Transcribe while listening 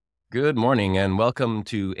Good morning and welcome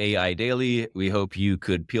to AI Daily. We hope you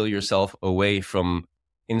could peel yourself away from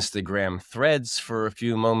Instagram threads for a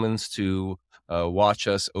few moments to watch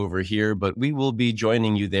us over here, but we will be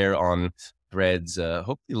joining you there on threads.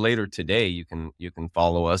 Hopefully later today, you can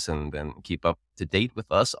follow us and then keep up to date with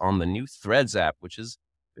us on the new Threads app, which has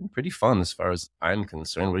been pretty fun as far as I'm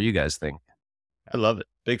concerned. What do you guys think? I love it.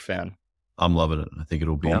 Big fan. I'm loving it. I think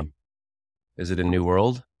it'll be. Yeah. Is it a new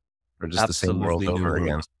world or just the same world Absolutely new over world.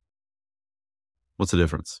 again? What's the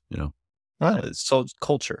difference? It's so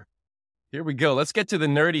culture. Here we go. Let's get to the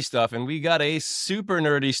nerdy stuff. And we got a super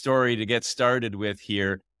nerdy story to get started with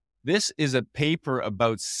here. This is a paper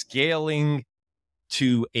about scaling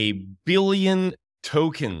to 1 billion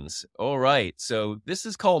tokens. All right. So this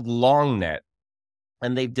is called LongNet.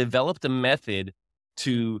 And they've developed a method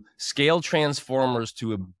to scale transformers to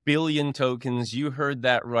 1 billion tokens. You heard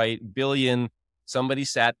that right. Billion. Somebody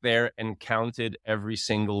sat there and counted every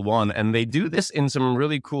single one. And they do this in some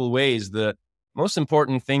really cool ways. The most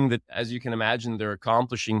important thing that, as you can imagine, they're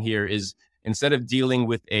accomplishing here is instead of dealing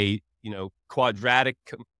with a, quadratic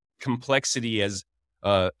complexity as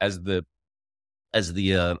the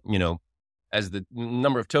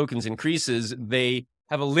number of tokens increases, they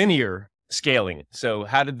have a linear scaling. So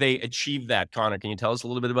how did they achieve that, Connor? Can you tell us a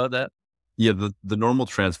little bit about that? Yeah, the normal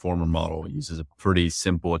transformer model uses a pretty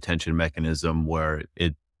simple attention mechanism where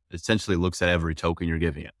it essentially looks at every token you're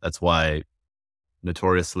giving it. That's why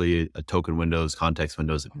notoriously token windows, context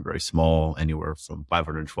windows have been very small, anywhere from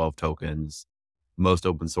 512 tokens. Most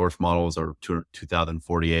open source models are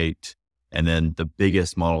 2048. And then the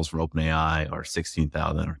biggest models from OpenAI are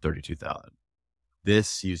 16,000 or 32,000.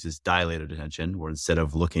 This uses dilated attention, where instead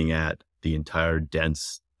of looking at the entire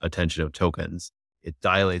dense attention of tokens, it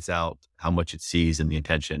dilates out how much it sees in the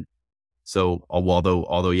attention. So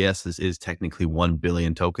although yes, this is technically 1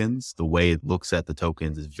 billion tokens, the way it looks at the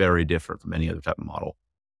tokens is very different from any other type of model.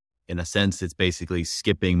 In a sense, it's basically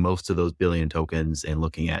skipping most of those billion tokens and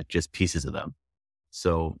looking at just pieces of them.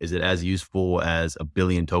 So is it as useful as 1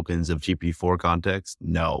 billion tokens of GPT-4 context?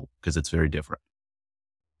 No, because it's very different.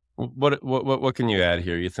 What can you add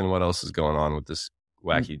here, Ethan? What else is going on with this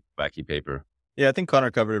wacky paper? Yeah, I think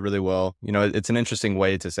Connor covered it really well. It's an interesting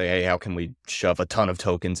way to say, hey, how can we shove a ton of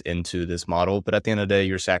tokens into this model? But at the end of the day,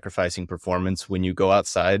 you're sacrificing performance when you go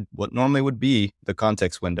outside what normally would be the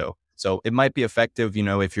context window. So it might be effective,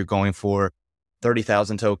 if you're going for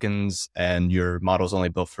 30,000 tokens and your model's only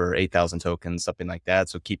built for 8,000 tokens, something like that.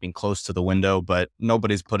 So keeping close to the window, but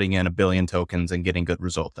nobody's putting in 1 billion tokens and getting good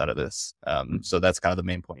results out of this. So that's kind of the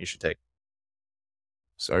main point you should take.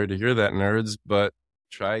 Sorry to hear that, nerds, but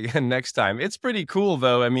try again next time. It's pretty cool,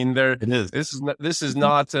 though. I mean, It is. This is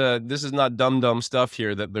not dumb stuff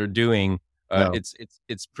here that they're doing. No.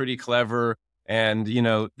 It's pretty clever, and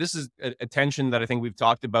this is attention that I think we've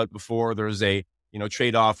talked about before. There's a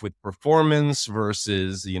trade off with performance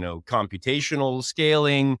versus computational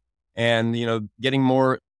scaling, and getting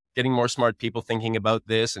more smart people thinking about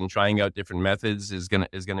this and trying out different methods is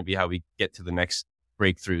gonna be how we get to the next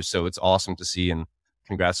breakthrough. So it's awesome to see, and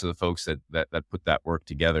congrats to the folks that put that work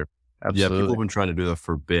together. Absolutely. Yeah, people have been trying to do that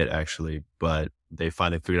for a bit, actually, but they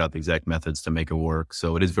finally figured out the exact methods to make it work.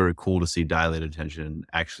 So it is very cool to see dilated attention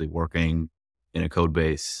actually working in a code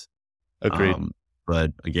base. Agreed.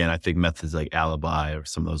 But again, I think methods like Alibi or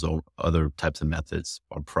some of those other types of methods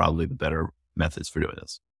are probably the better methods for doing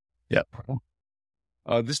this. Yeah.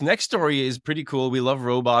 This next story is pretty cool. We love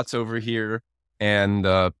robots over here. And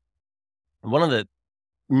one of the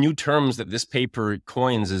new terms that this paper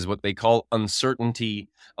coins is what they call uncertainty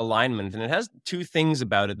alignment. And it has two things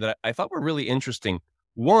about it that I thought were really interesting.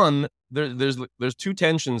 One, there's two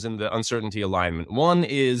tensions in the uncertainty alignment. One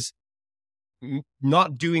is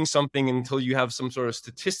not doing something until you have some sort of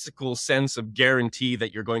statistical sense of guarantee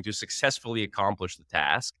that you're going to successfully accomplish the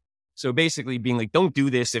task. So basically being like, don't do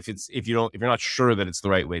this if you're not sure that it's the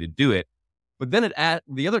right way to do it. But then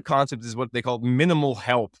the other concept is what they call minimal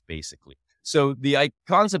help, basically. So the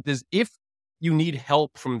concept is, if you need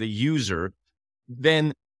help from the user,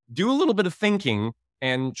 then do a little bit of thinking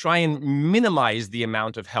and try and minimize the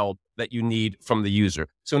amount of help that you need from the user.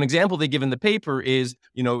 So an example they give in the paper is,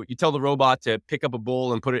 you tell the robot to pick up a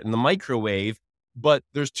bowl and put it in the microwave, but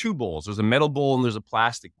there's two bowls. There's a metal bowl and there's a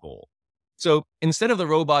plastic bowl. So instead of the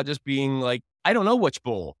robot just being like, I don't know which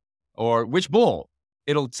bowl or which bowl,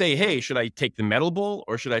 it'll say, hey, should I take the metal bowl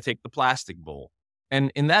or should I take the plastic bowl? And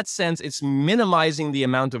in that sense, it's minimizing the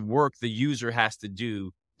amount of work the user has to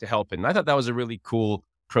do to help it. And I thought that was a really cool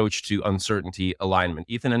approach to uncertainty alignment.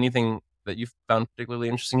 Ethan, anything that you found particularly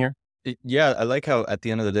interesting here? Yeah, I like how at the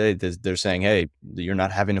end of the day, they're saying, hey, you're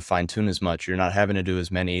not having to fine tune as much. You're not having to do as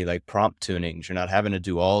many like prompt tunings. You're not having to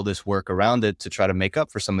do all this work around it to try to make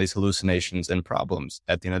up for some of these hallucinations and problems.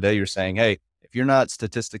 At the end of the day, you're saying, hey, if you're not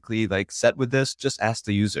statistically like set with this, just ask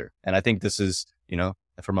the user. And I think this is,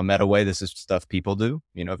 from a meta way, this is stuff people do.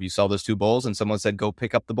 If you saw those two bowls and someone said, go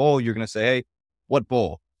pick up the bowl, you're going to say, hey, what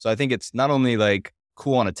bowl? So I think it's not only like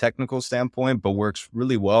cool on a technical standpoint, but works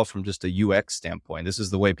really well from just a UX standpoint. This is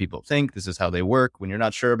the way people think. This is how they work. When you're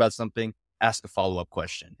not sure about something, ask a follow-up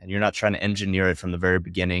question. And you're not trying to engineer it from the very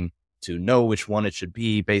beginning to know which one it should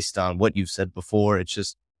be based on what you've said before. It's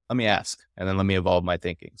just, let me ask, and then let me evolve my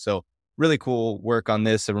thinking. So really cool work on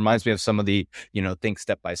this. It reminds me of some of the, think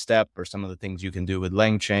step by step, or some of the things you can do with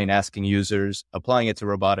LangChain, asking users, applying it to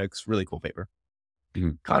robotics. Really cool paper.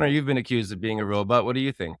 Connor, you've been accused of being a robot. What do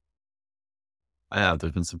you think? I have.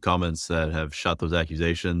 There's been some comments that have shot those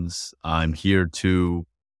accusations. I'm here to,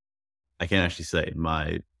 I can't actually say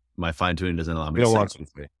my fine tuning doesn't allow me to say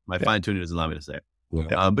it. My fine tuning doesn't allow me to say it.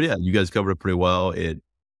 Yeah. But yeah, you guys covered it pretty well. The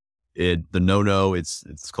no,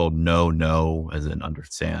 it's called no, as in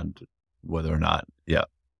understand whether or not. Yeah.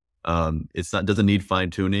 Doesn't need fine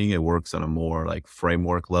tuning. It works on a more like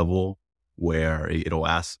framework level where it'll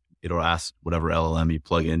ask whatever LLM you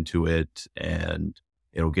plug into it, and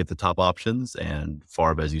it'll get the top options. And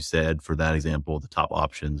Farb, as you said, for that example, the top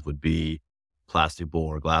options would be plastic bowl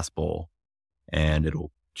or glass bowl, and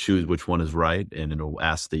it'll choose which one is right, and it'll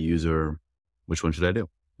ask the user, which one should I do?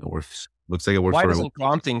 It works. Looks like it works. Why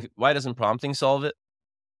doesn't prompting solve it?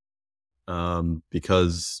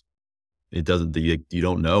 Because it doesn't. You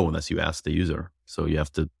don't know unless you ask the user. So you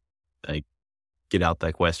have to get out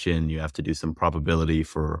that question. You have to do some probability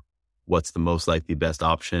for what's the most likely best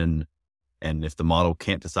option. And if the model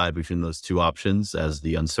can't decide between those two options, as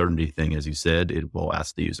the uncertainty thing, as you said, it will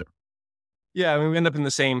ask the user. Yeah, I mean, we end up in the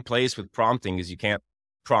same place with prompting, is you can't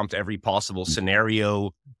prompt every possible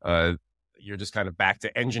scenario. You're just kind of back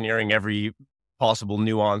to engineering every possible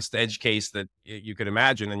nuanced edge case that you could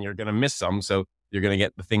imagine, and you're going to miss some. So you're going to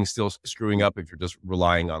get the thing still screwing up if you're just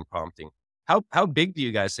relying on prompting. How big do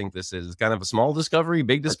you guys think this is? It's kind of a small discovery,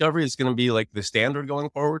 big discovery? It's going to be like the standard going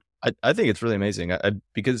forward? I think it's really amazing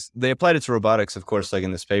because they applied it to robotics, of course, like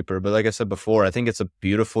in this paper. But like I said before, I think it's a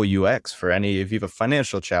beautiful UX for if you have a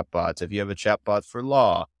financial chatbot, if you have a chatbot for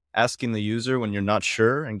law, asking the user when you're not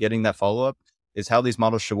sure and getting that follow-up is how these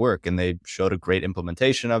models should work. And they showed a great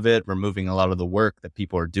implementation of it, removing a lot of the work that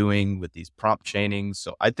people are doing with these prompt chainings.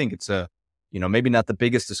 So I think it's maybe not the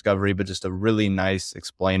biggest discovery, but just a really nice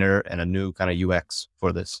explainer and a new kind of UX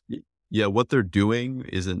for this. Yeah, what they're doing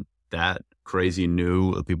isn't that crazy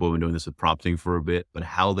new. People have been doing this with prompting for a bit, but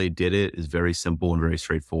how they did it is very simple and very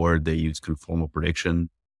straightforward. They use conformal prediction.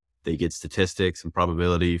 They get statistics and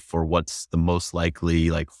probability for what's the most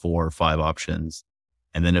likely, like 4 or 5 options.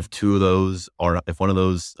 And then if if one of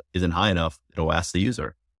those isn't high enough, it'll ask the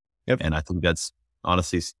user. Yep. And I think that's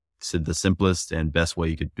honestly the simplest and best way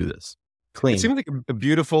you could do this. Clean. It seems like a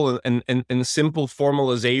beautiful and simple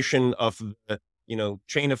formalization of the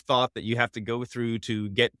chain of thought that you have to go through to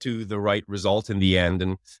get to the right result in the end.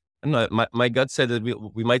 And my gut said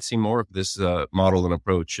that we might see more of this model and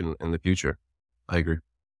approach in the future. I agree.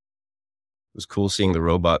 It was cool seeing the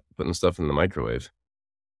robot putting stuff in the microwave.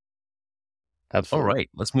 Absolutely. All right,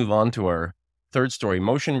 let's move on to our third story: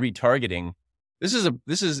 motion retargeting. This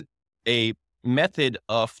is a method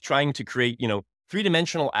of trying to create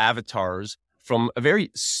 3-dimensional avatars from a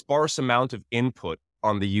very sparse amount of input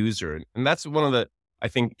on the user. And that's one of the, I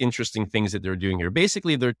think, interesting things that they're doing here.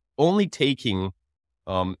 Basically, they're only taking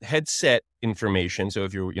headset information. So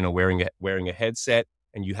if you're wearing a headset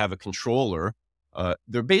and you have a controller,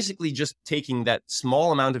 they're basically just taking that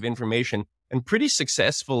small amount of information and pretty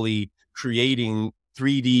successfully creating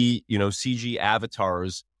 3D, CG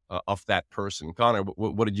avatars of that person. Connor,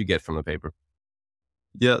 what did you get from the paper?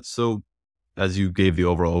 Yeah, so as you gave the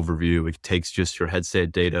overall overview, it takes just your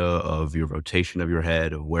headset data of your rotation of your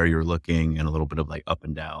head, of where you're looking, and a little bit of like up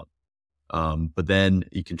and down. But then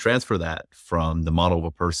you can transfer that from the model of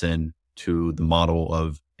a person to the model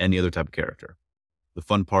of any other type of character. The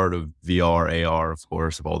fun part of VR, AR, of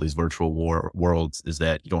course, of all these virtual worlds is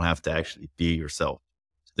that you don't have to actually be yourself.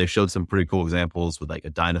 So they showed some pretty cool examples with like a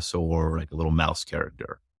dinosaur or like a little mouse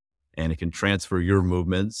character. And it can transfer your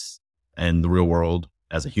movements and the real world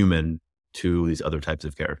as a human to these other types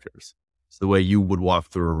of characters. So the way you would walk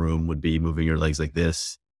through a room would be moving your legs like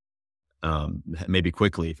this, maybe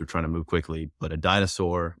quickly if you're trying to move quickly. But a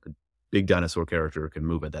big dinosaur character can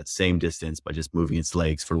move at that same distance by just moving its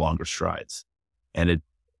legs for longer strides. And it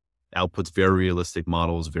outputs very realistic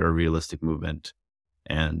models, very realistic movement.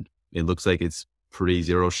 And it looks like it's pretty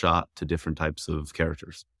zero shot to different types of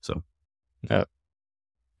characters. So, yeah.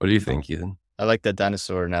 What do you think, Ethan? I like that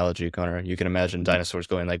dinosaur analogy, Connor. You can imagine dinosaurs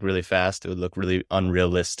going like really fast. It would look really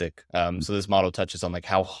unrealistic. So this model touches on like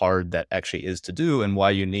how hard that actually is to do and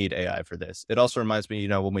why you need AI for this. It also reminds me,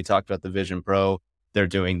 when we talked about the Vision Pro, they're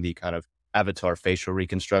doing the kind of avatar facial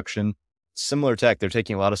reconstruction. Similar tech, they're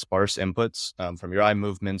taking a lot of sparse inputs from your eye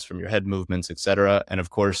movements, from your head movements, etc. And of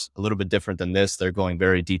course, a little bit different than this, they're going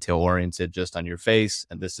very detail oriented just on your face.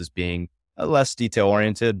 And this is being less detail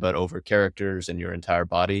oriented, but over characters and your entire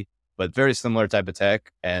body. But very similar type of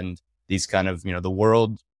tech. And these kind of, the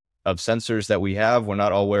world of sensors that we have, we're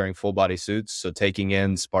not all wearing full body suits. So taking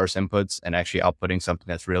in sparse inputs and actually outputting something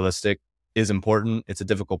that's realistic is important. It's a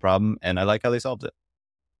difficult problem. And I like how they solved it.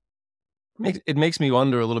 It makes me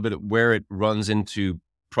wonder a little bit where it runs into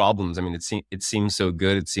problems. I mean, it seems so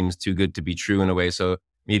good. It seems too good to be true in a way. So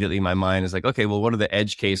immediately my mind is like, okay, well, what are the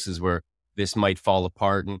edge cases where this might fall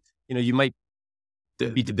apart? And, you might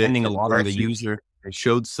be depending a lot on the user. They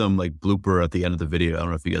showed some like blooper at the end of the video. I don't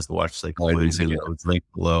know if you guys watched like it's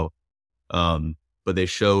linked below. But they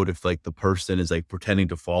showed if like the person is like pretending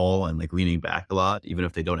to fall and like leaning back a lot, even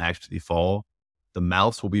if they don't actually fall, the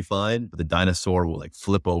mouse will be fine, but the dinosaur will like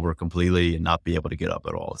flip over completely and not be able to get up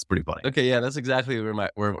at all. It's pretty funny. Okay, yeah, that's exactly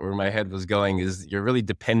where my head was going. Is you're really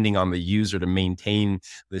depending on the user to maintain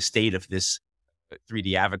the state of this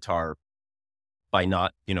 3D avatar by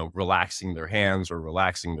not, relaxing their hands or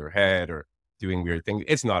relaxing their head or doing weird things.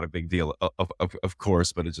 It's not a big deal, of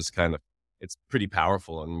course, but it's just kind of, it's pretty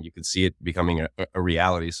powerful and you can see it becoming a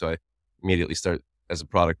reality. So I immediately start, as a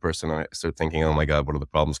product person, I start thinking, oh my God, what are the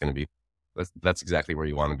problems going to be? That's exactly where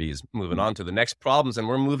you want to be, is moving on to the next problems. And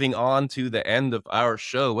we're moving on to the end of our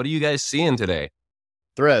show. What are you guys seeing today?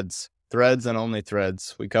 Threads and only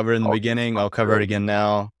threads. We covered it in the beginning. I'll cover it again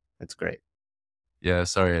now. It's great. Yeah,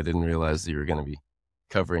 sorry, I didn't realize that you were going to be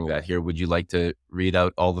covering that here. Would you like to read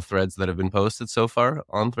out all the threads that have been posted so far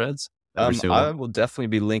on Threads? I will definitely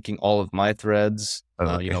be linking all of my threads,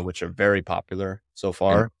 which are very popular so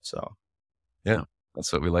far. Yeah. So, yeah,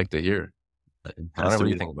 that's what we like to hear. What do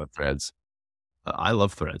you think about Threads? I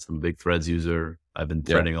love Threads. I'm a big Threads user. I've been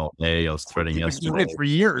threading all day. I was threading yesterday. You've been doing it for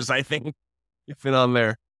years, I think. You've been on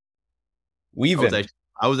there.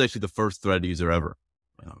 I was actually the first Thread user ever.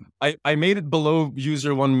 I made it below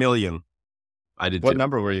user 1 million. I did. What too.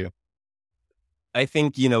 number were you? I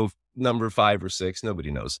think, number 5 or 6.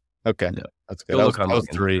 Nobody knows. Okay. Yeah. That's good. I was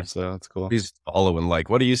 3, so that's cool. Please follow and like.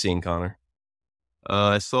 What are you seeing, Connor?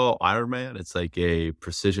 I saw Iron Man. It's like a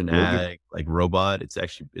precision ag like robot. It's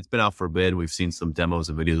been out for a bit. We've seen some demos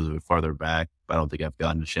and videos of it farther back, but I don't think I've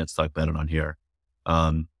gotten a chance to talk about it on here.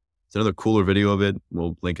 It's another cooler video of it.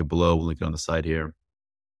 We'll link it below. We'll link it on the side here.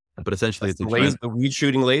 But essentially, the weed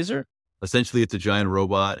shooting laser. Essentially, it's a giant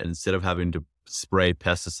robot, and instead of having to spray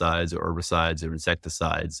pesticides or herbicides or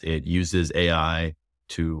insecticides, it uses AI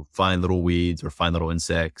to find little weeds or find little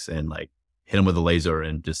insects and like hit them with a laser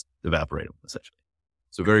and just evaporate them, essentially.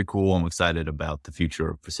 So very cool. I'm excited about the future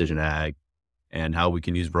of precision ag and how we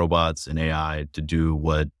can use robots and AI to do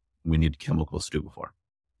what we need chemicals to do before.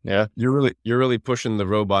 Yeah. You're really pushing the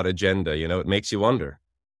robot agenda. It makes you wonder.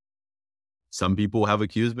 Some people have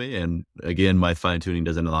accused me, and again, my fine tuning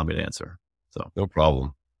doesn't allow me to answer. So no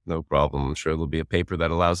problem. I'm sure there'll be a paper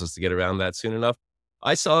that allows us to get around that soon enough.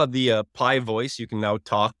 I saw the Pi voice. You can now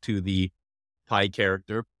talk to the Pi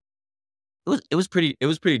character. It was pretty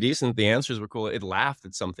decent. The answers were cool. It laughed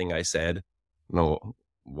at something I said. I don't know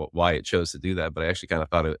why it chose to do that, but I actually kind of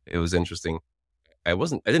thought it was interesting. I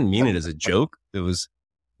didn't mean it as a joke. It was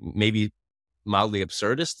maybe mildly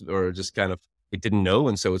absurdist, or just kind of, it didn't know.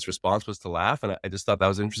 And so its response was to laugh. And I just thought that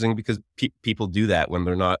was interesting because people do that when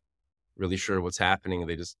they're not really sure what's happening.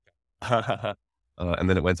 They just, and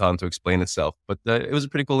then it went on to explain itself. But it was a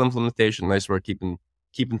pretty cool implementation. Nice work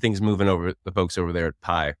keeping things moving over the folks over there at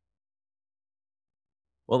Pi.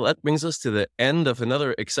 Well, that brings us to the end of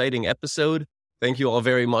another exciting episode. Thank you all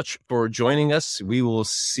very much for joining us. We will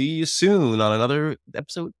see you soon on another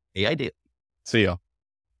episode. AI Daily. See y'all.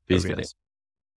 Peace, guys.